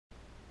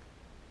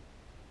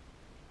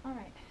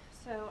Alright,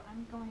 so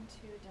I'm going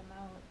to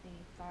demo the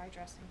thigh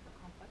dressing for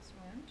complex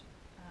wound.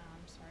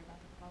 Sorry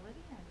about the quality.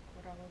 I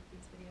record all of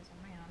these videos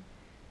on my own,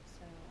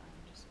 so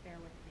just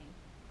bear with me.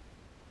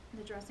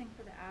 The dressing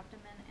for the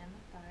abdomen and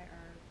the thigh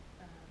are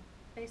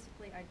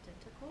basically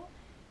identical,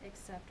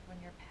 except when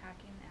you're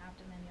packing the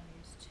abdomen, you'll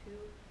use 2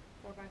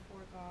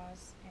 4x4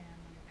 gauze, and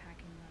when you're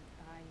packing the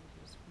thigh, you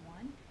use 1.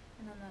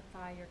 And then the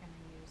thigh, you're going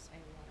to use a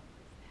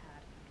waterproof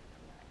pad under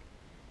the leg.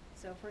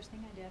 So first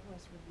thing I did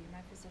was review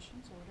my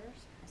physician's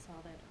orders. I saw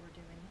that we're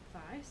doing the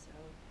thigh, so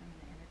I'm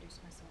going to introduce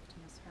myself to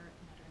Ms. Hurt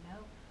and let her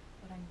know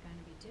what I'm going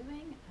to be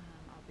doing.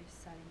 I'll be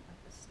setting up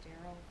a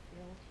sterile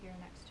field here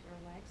next to her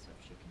leg so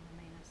she can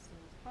remain as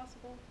still as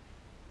possible,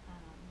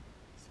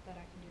 so that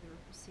I can do the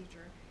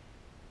procedure.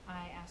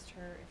 I asked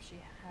her if she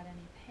had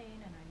any pain,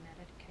 and I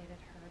medicated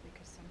her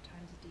because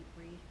sometimes deep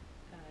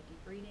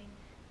breathing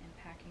and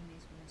packing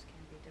these wounds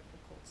can be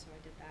difficult. So I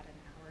did that an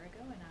hour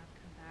ago, and I've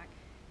come back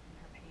and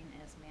her pain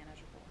is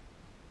manageable.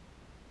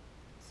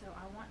 So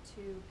I want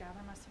to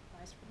gather my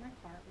supplies for my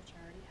cart, which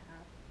I already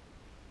have,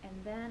 and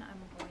then I'm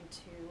going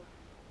to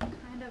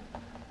kind of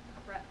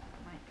prep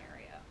my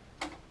area.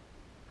 As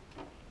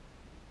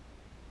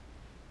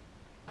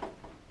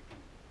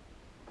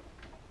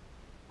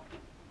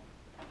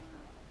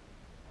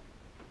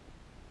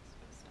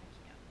best I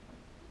can.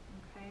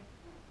 Okay.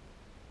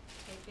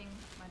 Taping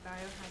my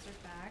biohazard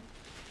bag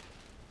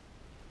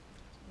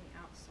to the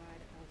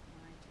outside of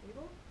my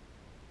table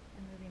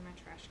and moving my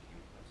trash can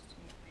close to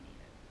me if I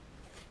need it.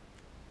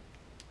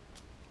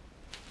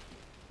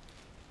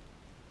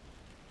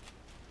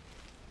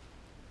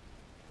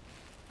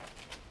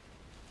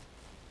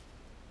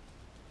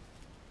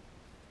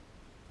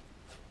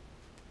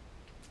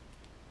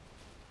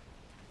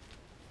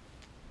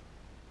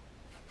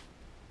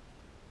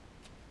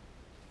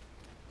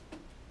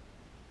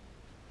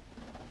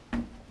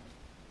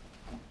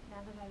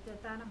 Now that I did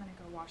that, I'm going to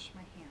go wash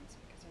my hands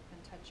because I've been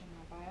touching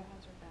my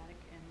biohazard bag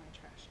and my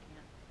trash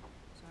can.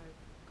 So I've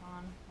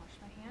gone, washed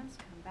my hands,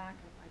 come back,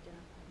 I've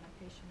identified my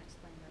patient,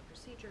 explained their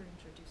procedure,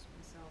 introduced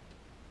myself,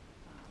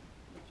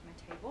 left my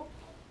table,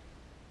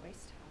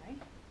 waist high,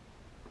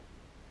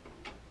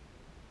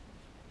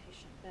 my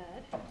patient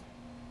bed. I'm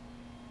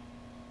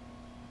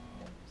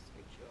going to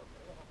scooch you over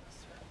a little bit,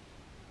 sir.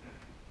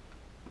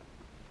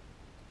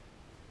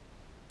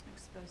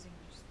 Exposing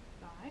just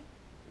the thigh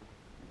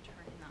and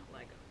turning that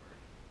leg over.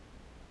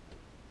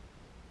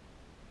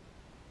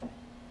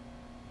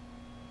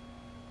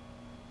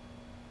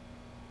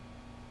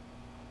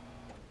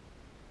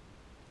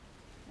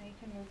 Now you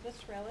can move this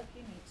rail if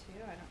you need to.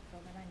 I don't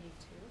feel that I need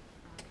to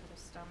for the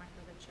stomach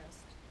or the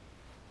chest.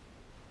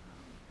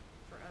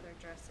 For other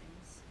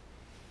dressings,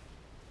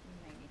 you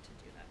may need to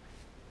do that.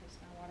 Place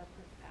my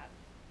waterproof pad.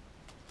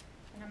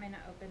 And I'm going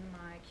to open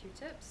my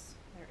Q-tips.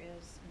 There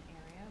is an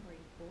area where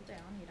you pull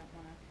down. You don't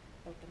want to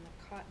open the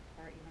cotton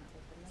part. You want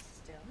to open the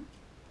stem.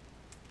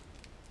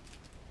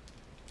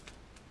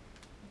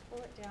 And pull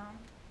it down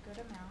a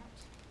good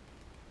amount.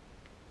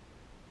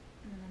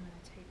 And then I'm going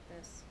to tape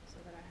this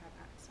so that I have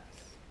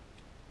access.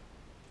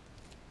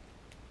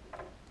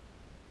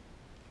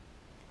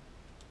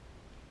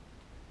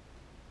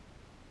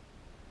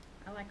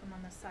 I like them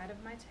on the side of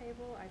my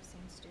table. I've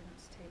seen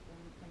students tape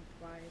them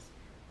lengthwise,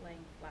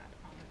 laying flat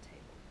on the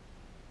table.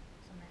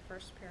 So my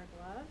first pair of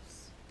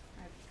gloves,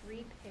 I have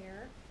 3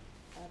 pair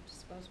of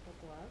disposable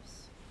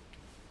gloves.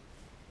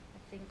 I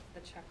think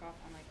the checkoff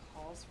only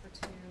calls for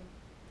 2,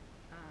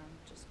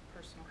 just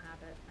personal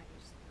habit, I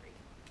use 3.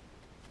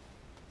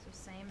 So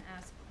same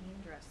as clean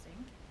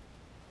dressing,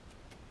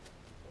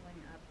 pulling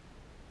up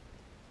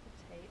the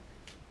tape.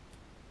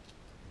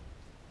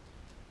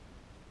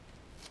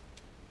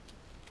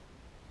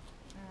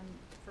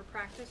 For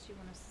practice, you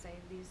want to save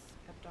these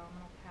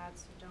abdominal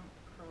pads, so don't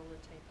curl the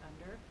tape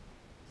under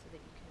so that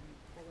you can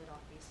pull it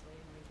off easily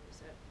and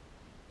reuse it.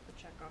 For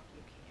checkoff,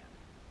 you can.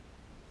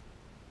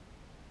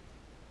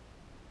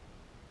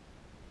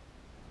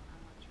 I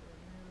want to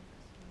remove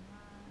as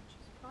much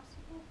as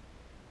possible.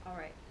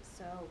 Alright,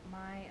 so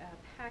my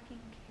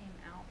packing came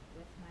out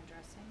with my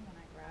dressing when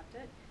I grabbed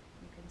it.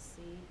 You can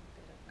see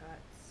that I've got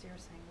cere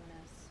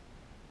sanguinis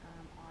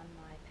on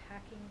my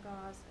packing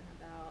gauze and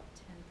about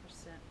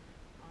 10%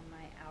 on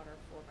my outer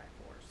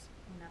 4x4s.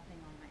 Nothing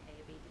on my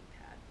ABD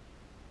pad.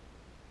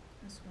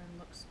 This one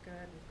looks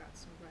good. We've got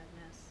some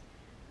redness,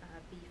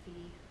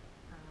 beefy,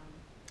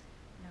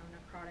 no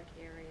necrotic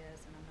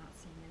areas, and I'm not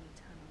seeing any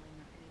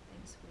tunneling or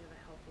anything, so we have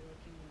a healthy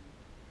looking wound.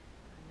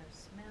 No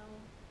smell.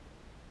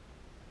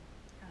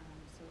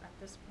 So at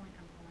this point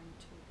I'm going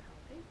to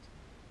palpate,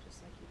 just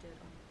like you did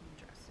on clean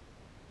dressing.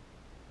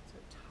 So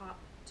top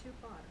to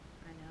bottom.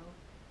 I know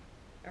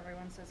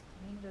everyone says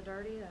clean to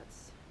dirty,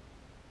 that's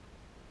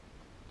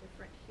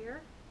different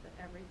here, but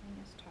everything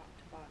is top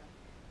to bottom.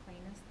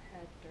 Clean is the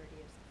head, dirty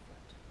is the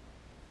foot.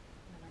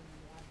 And then I'm going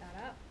to wad that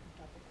up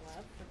and double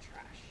glove for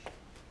trash.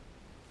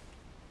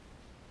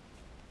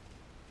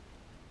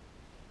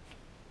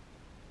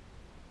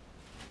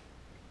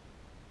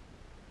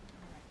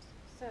 Alright,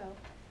 so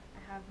I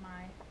have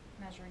my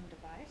measuring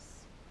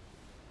device.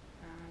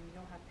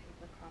 You'll have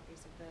paper copies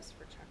this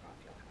for checkoff,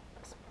 you'll have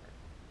this part.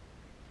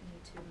 You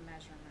need to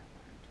measurement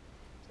wound.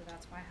 So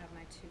that's why I have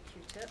my 2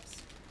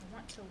 Q-tips. I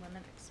want to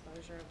limit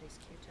exposure of these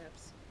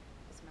Q-tips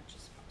as much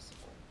as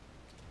possible.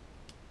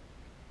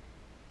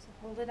 So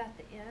hold it at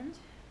the end,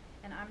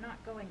 and I'm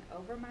not going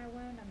over my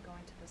wound, I'm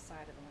going to the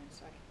side of the wound.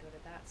 So I can go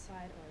to that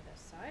side or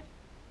this side.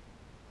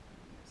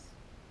 Just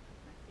put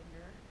my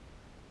finger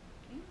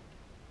working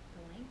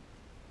the length.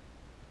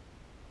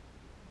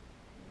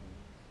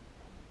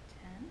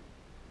 10.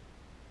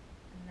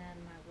 And then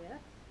my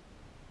width.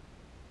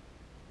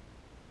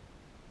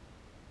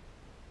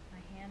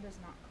 My hand is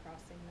not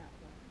crossing that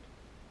wound.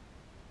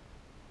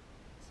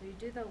 So you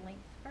do the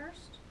length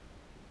first,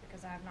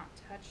 because I have not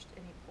touched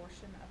any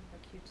portion of the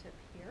Q-tip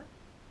here,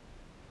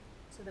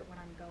 so that when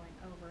I'm going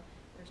over,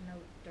 there's no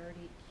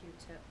dirty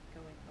Q-tip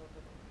going over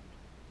the wound.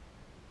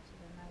 So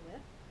then my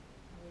width,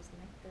 always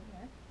lengthen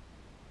width,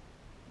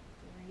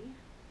 3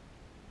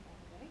 all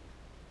the way.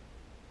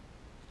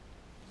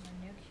 And the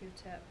new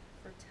Q-tip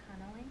for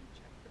tunneling,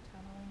 check for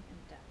tunneling and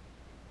depth.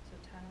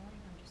 So tunneling,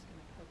 I'm just going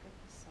to poke at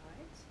the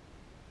sides.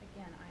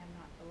 Again, I am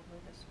not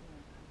over this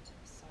wound, I'm to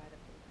the side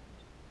of the wound.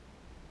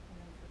 And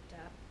then for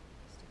depth,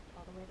 stick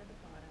all the way to the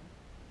bottom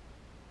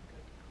and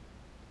go down.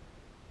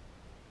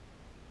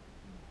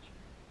 And measure.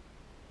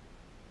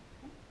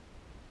 Okay.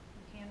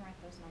 You can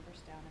write those numbers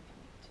down if you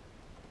need to.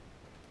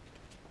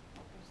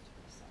 That goes to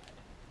the side.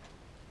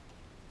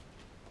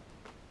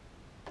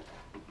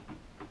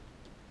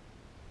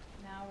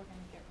 Now we're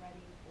going to get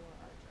ready for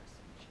our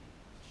dressing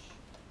change.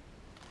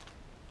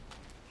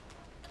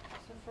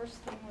 So first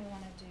thing we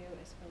want to do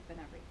is open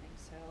everything.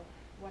 So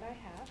what I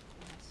have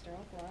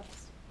sterile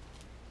gloves,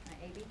 my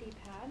ABD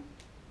pad.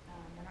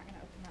 We're not going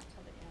to open that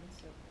till the end,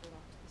 so put it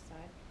off to the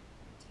side.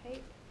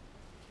 Tape,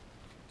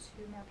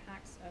 2 more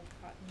packs of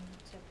cotton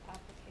tip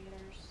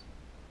applicators,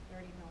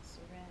 30 ml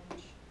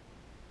syringe,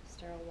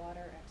 sterile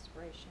water,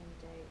 expiration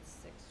date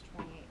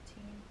 6/2018,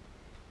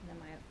 and then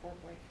my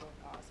 4x4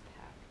 gauze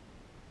pack.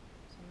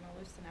 So I'm going to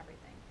loosen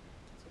everything.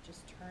 So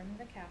just turn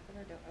the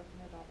catheter, don't open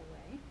it all the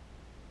way.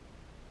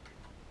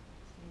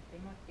 Same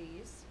thing with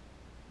these.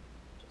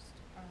 Just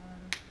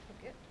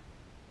unhook it,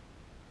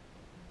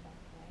 open it all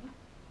the way.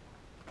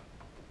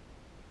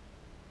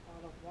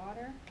 Bottle of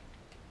water.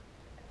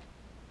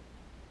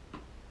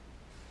 And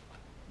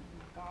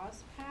the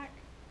gauze pack.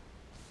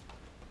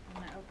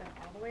 I'm going to open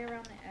all the way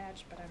around the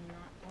edge, but I'm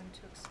not going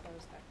to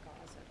expose that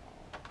gauze at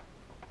all.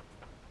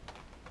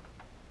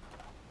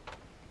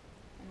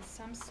 And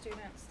some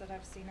students that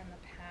I've seen in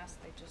the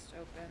past, they just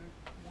open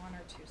 1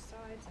 or 2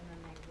 sides, and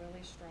then they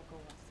really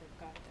struggle once they've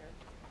got their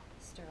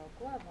sterile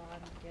glove on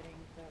getting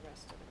the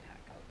rest of the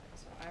pack open.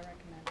 So I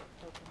recommend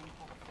opening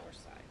all 4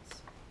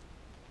 sides.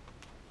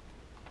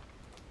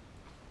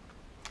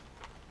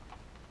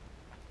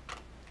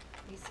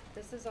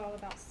 This is all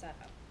about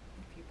setup.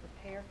 If you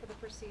prepare for the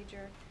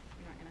procedure,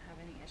 you're not going to have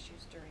any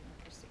issues during the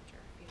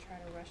procedure. If you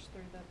try to rush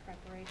through the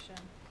preparation,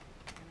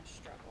 you're going to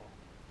struggle.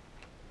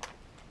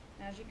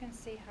 Now, as you can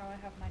see how I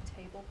have my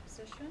table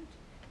positioned,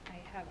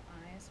 I have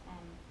eyes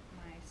on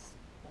my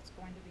what's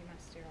going to be my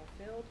sterile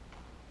field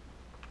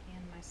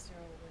and my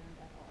sterile wound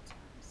at all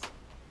times.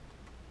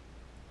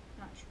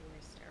 Not truly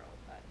sterile,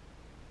 but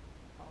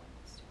I'll call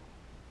it sterile.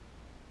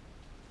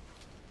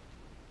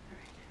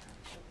 Alright,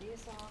 I'll put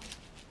these on.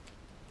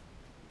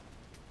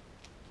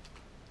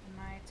 And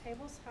my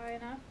table's high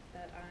enough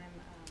that I'm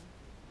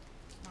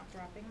not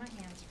dropping my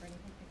hands for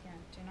anything. Again,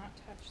 do not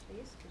touch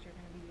these because you're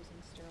going to be using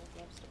sterile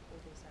gloves to pull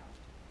these out.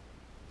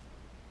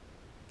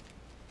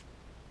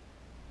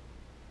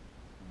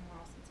 It's been a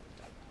while since I've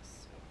done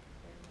this, so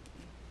bear with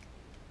me.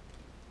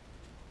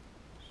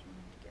 Just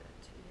wanted to get it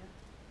to you.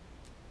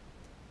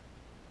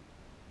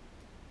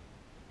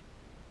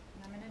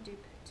 And I'm going to do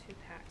 2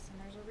 packs, and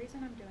there's a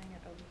reason I'm doing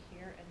it over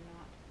here and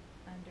not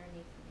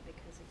underneath me,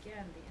 because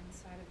again, the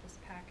inside of this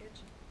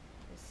package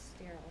is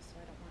sterile, so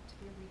I don't want to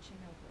be reaching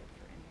over it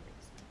for any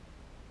reason.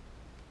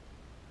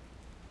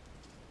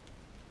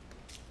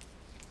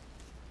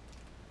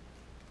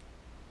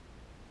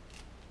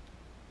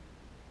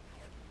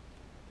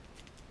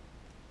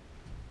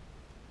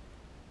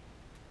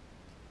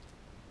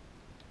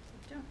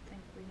 I don't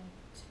think we need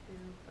 2,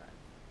 but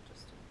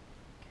just in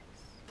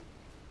case.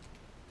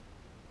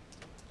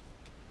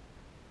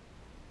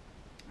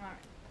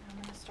 Alright, I'm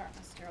going to start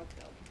my sterile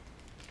field.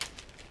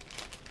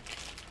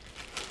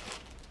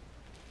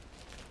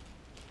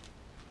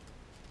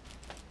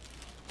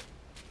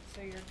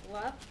 So your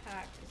glove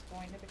pack is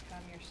going to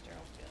become your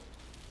sterile field.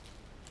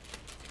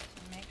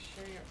 So make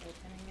sure you're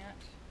opening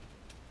it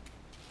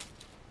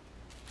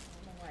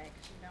all the way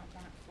because you don't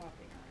want it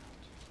flopping around.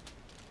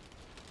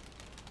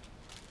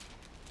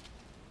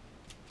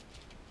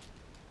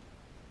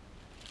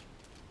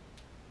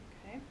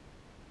 Okay.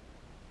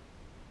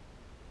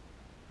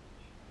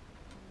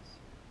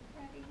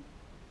 Ready.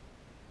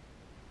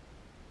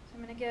 So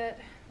I'm going to get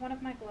one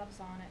of my gloves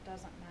on. It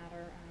doesn't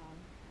matter.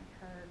 I've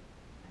heard,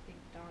 I think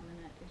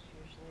dominant is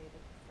usually the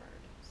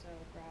preferred. So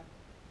grab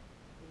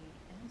the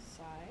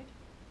inside,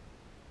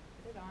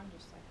 put it on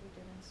just like we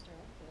did in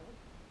sterile field.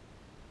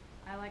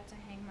 I I like to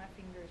hang my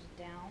fingers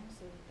down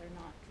so that they're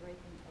not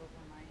draping over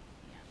my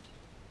hand.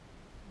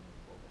 Let me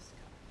pull this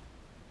cuff.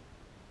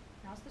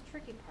 Now's the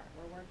tricky part.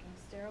 We're working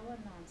sterile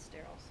and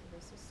non-sterile. So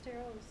this is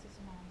sterile, this is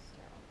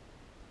non-sterile.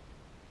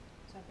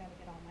 So I've got to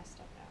get all my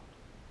stuff out.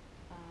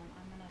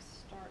 I'm going to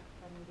start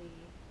from the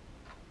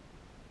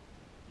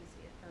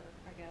easiest, or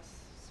I guess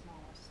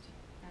smallest.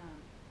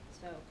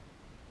 So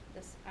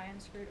this I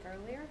unscrewed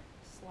earlier.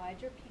 Slide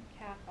your pink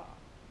cap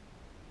off.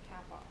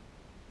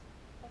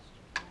 Best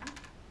you can.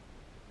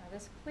 Now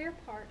this clear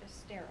part is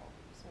sterile,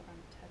 so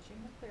I'm touching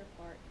the clear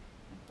part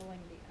and pulling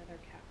the other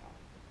cap off,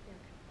 the clear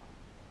cap off.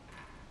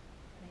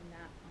 Putting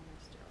that on my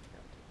sterile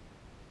field.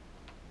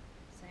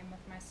 Same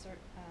with my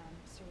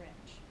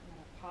syringe. I'm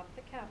going to pop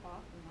the cap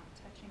off. I'm not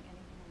touching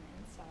anything on the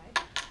inside.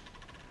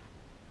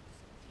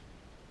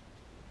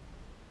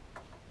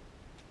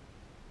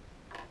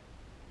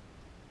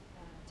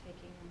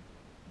 Taking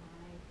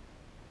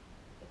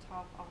the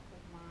top off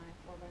of my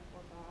 4x4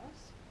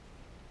 gauze.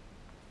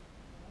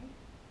 Okay.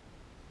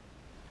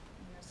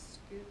 I'm going to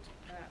scoot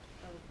that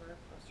over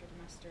closer to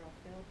my sterile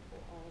field, pull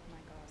all of my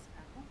gauze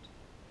out. I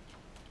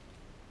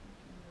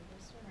can move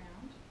this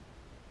around.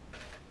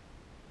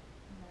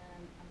 And then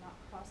I'm not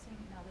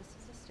crossing, now this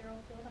is a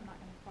sterile field, I'm not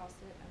going to cross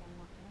it and I'm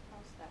not going to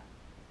cross that.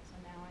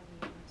 So now I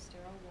need my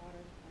sterile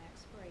water with my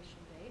expiration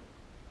date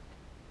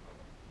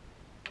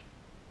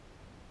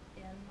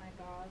in my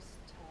gauze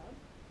tub.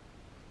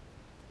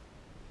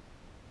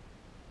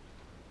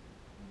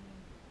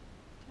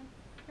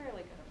 A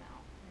fairly good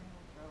amount. I'm going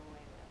to throw away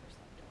whatever's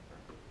left over.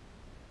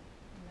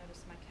 And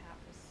notice my cap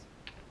is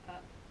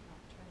up, not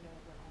turned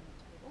over on the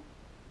table.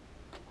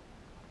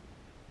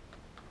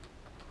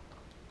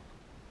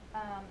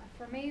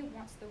 For me,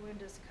 once the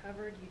wound is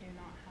covered, you do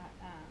not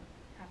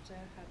have to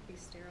be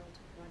sterile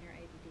to put on your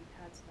ABD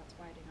pad, so that's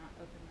why I do not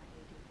open my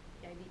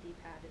ABD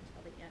pad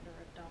until the end, or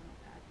abdominal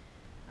pad.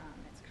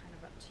 It's kind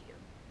of up to you.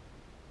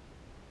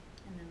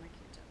 And then my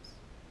Q-tips.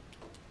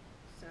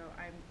 So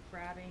I'm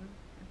grabbing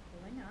and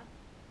pulling up,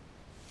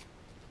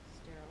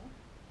 sterile,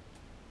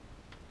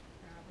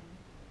 grabbing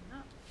and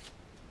up,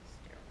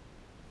 sterile.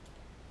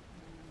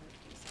 And then I'm going to move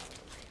these out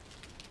of the way.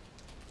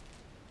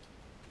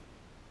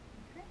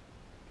 Okay,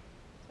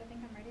 so I think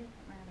I'm ready to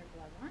put my other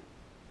glove on.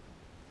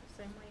 The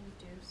same way you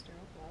do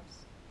sterile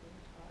gloves we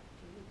were taught a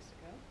few weeks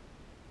ago.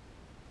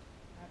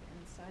 Grab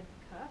inside the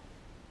cuff,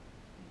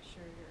 make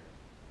sure your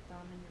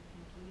thumb and your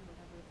pinky,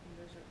 whatever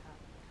fingers are at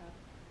the cuff,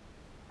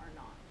 are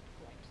not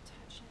going to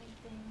touch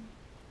anything.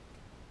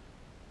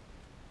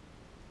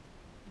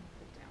 And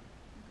put down.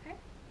 Okay?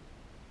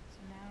 So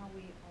now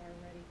we are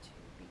ready to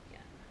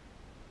begin.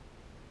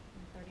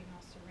 30 ml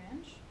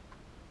syringe.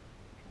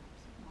 Drop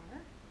some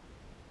water.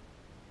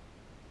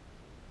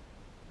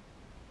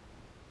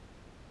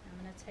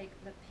 I'm going to take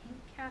the pink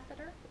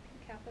catheter, the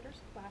pink catheter's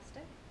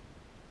plastic,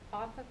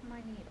 off of my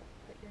needle.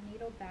 Put your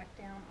needle back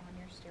down on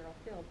your sterile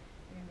field.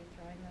 You're going to be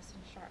throwing this in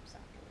sharps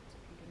afterwards.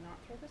 If you do not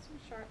throw this in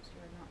sharps,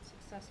 you are not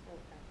successful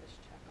at this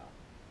checkoff.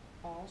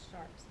 All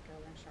sharps go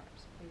in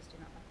sharps. Please do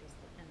not let these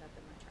end up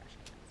in my trash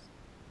cans.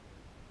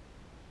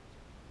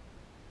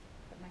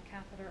 Put my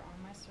catheter on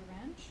my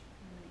syringe.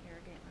 I'm going to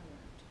irrigate my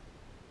wound.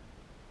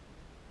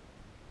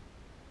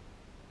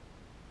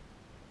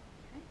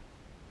 Okay.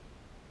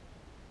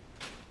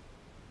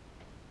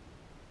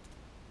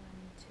 I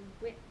need to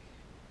wick.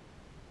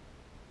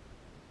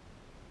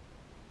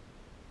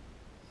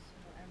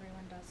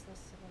 Everyone does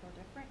this a little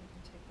different. You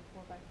can take the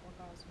 4x4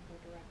 gauze and go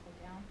directly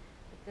down,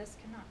 but this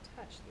cannot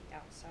touch the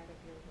outside of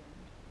your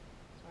wound.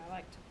 So I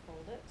like to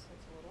fold it so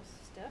it's a little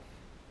stiff.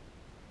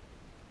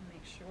 And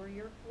make sure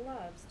your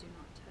gloves do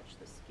not touch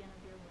the skin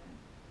of your wound.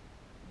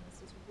 And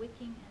this is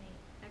wicking any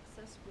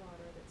excess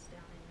water that's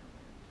down in your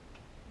wound.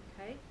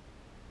 Okay?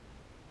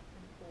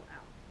 And pull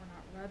out. We're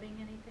not rubbing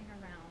anything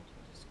around.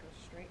 You just go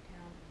straight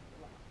down and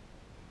pull out.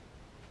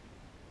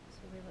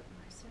 So we look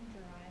nice and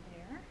dry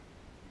there.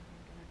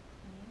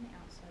 Clean the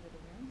outside of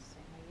the wound,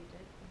 same way you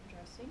did with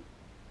dressing.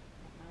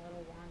 With my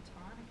little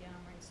wonton, again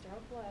I'm wearing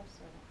sterile gloves,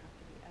 so I don't have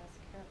to be as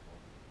careful.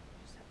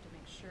 I just have to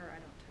make sure I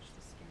don't touch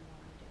the skin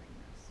while I'm doing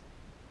this.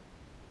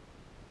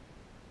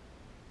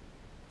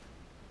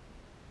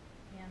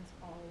 Hands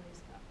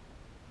always up.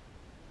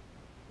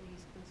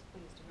 Please, please,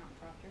 please do not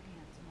drop your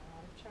hands. In a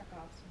lot of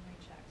checkoffs and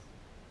rechecks,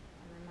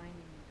 I'm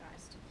reminding you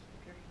guys to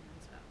keep your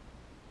hands up.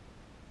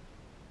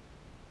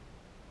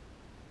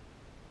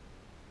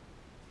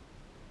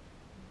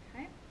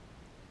 Okay,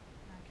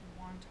 I can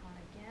wonton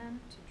again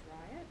to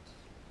dry it.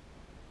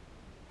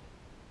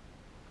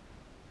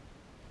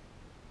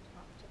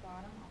 Top to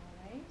bottom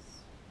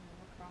always,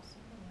 never crossing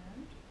the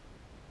wound.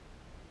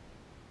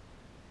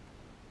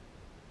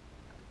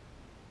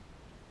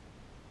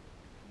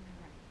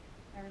 Alright,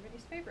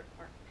 everybody's favorite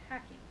part,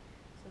 packing.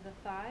 So the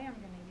thigh, I'm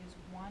going to use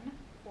one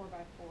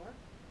 4x4.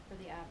 For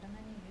the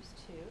abdomen, you use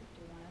two.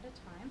 Do one at a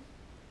time.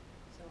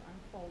 So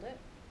unfold it,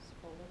 just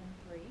fold it in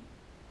three.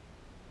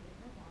 Put it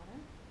in the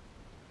water.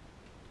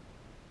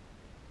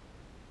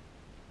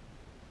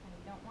 And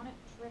you don't want it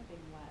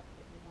dripping wet,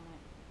 but you want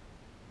it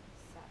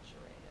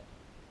saturated.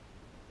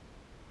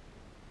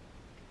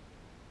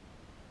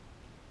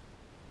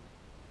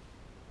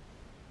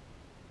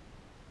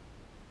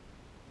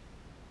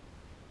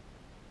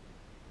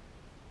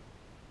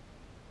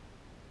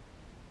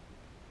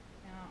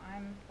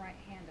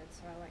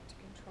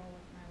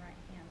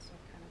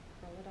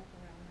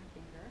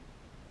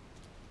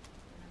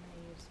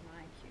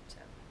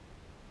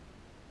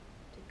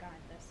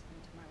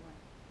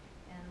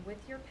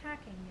 with your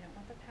packing, you don't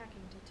want the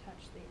packing to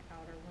touch the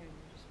outer wound.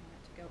 You just want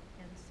it to go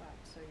inside.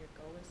 So your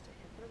goal is to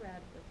hit the red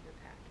with your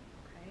packing,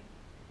 okay?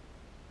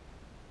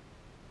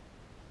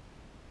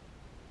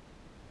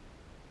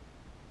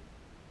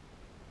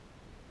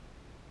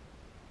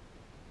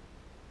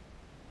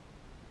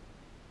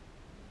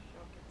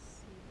 Y'all can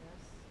see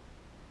this.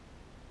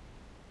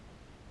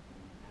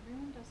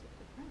 Everyone does it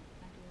different.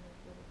 I do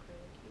little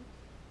curly cubes.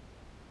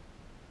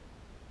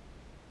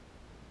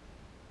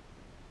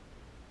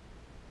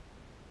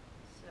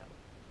 So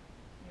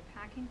your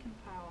packing can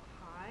pile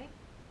high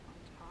on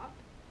top.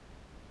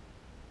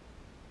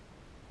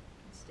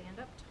 It can stand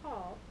up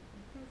tall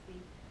and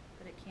poofy,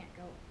 but it can't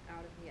go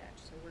out of the edge.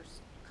 So we're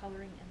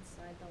coloring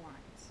inside the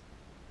lines.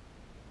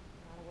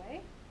 Not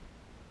away.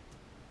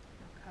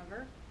 No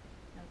cover,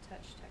 no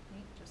touch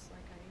technique, just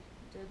like I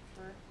did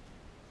for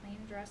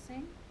clean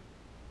dressing.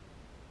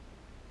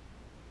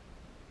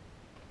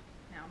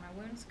 Now my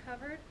wound's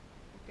covered,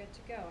 we're good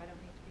to go. I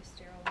don't need to be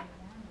sterile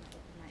anymore. I'm going to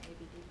open my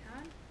ABD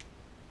pad.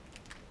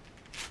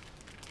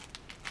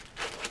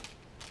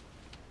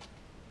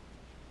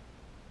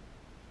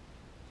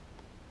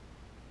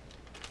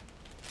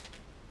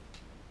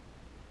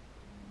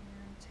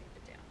 And tape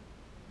it down.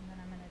 And then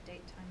I'm going to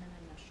date, time, and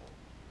initial.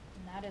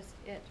 And that is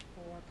it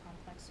for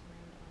complex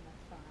wound on the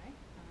thigh.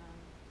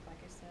 Like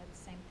I said,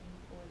 same thing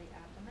for the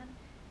abdomen.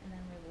 And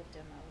then we will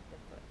demo the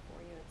foot for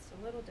you. It's a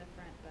little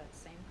different, but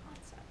same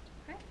concept,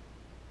 okay?